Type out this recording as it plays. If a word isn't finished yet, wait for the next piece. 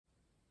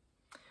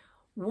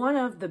One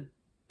of the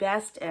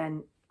best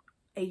and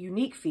a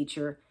unique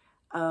feature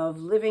of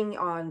living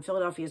on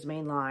Philadelphia's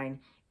Main Line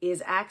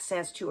is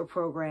access to a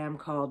program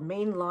called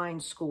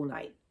Mainline School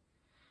Night.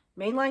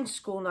 Mainline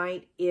School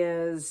Night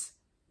is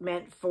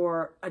meant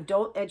for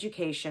adult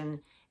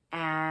education,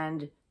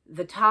 and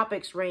the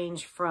topics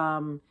range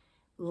from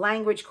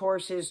language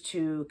courses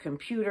to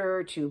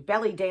computer, to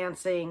belly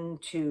dancing,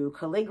 to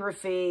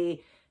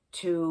calligraphy,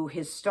 to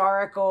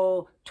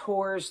historical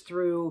tours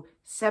through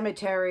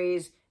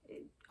cemeteries,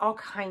 all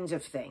kinds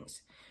of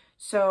things.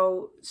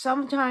 So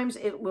sometimes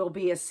it will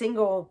be a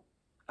single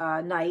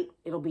night.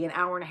 It'll be an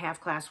hour-and-a-half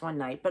class one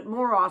night, but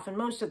more often,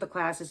 most of the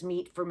classes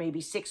meet for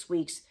maybe 6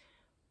 weeks,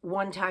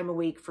 one time a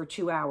week for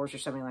 2 hours or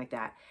something like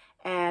that.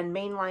 And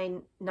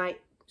mainline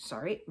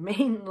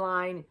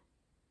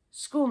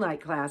school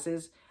night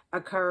classes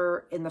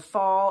occur in the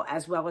fall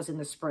as well as in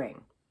the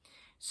spring.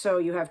 So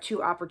you have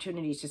two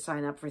opportunities to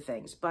sign up for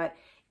things. But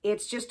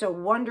it's just a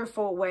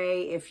wonderful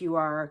way if you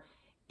are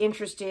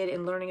interested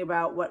in learning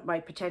about what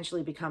might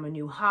potentially become a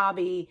new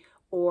hobby,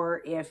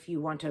 or if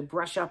you want to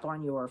brush up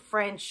on your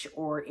French,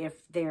 or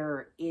if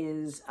there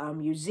is a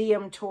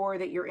museum tour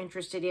that you're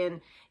interested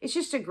in. It's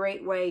just a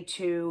great way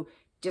to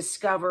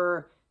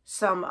discover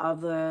some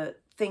of the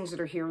things that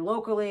are here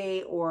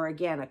locally, or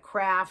again, a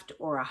craft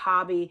or a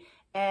hobby,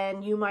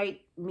 and you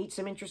might meet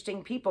some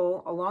interesting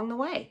people along the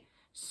way.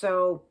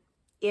 So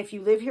if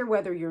you live here,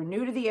 whether you're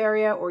new to the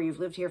area or you've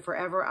lived here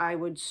forever, I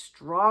would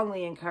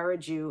strongly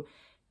encourage you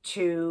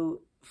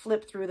to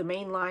flip through the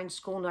Mainline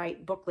School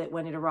Night booklet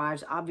when it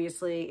arrives.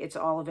 Obviously, it's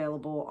all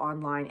available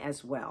online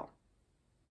as well.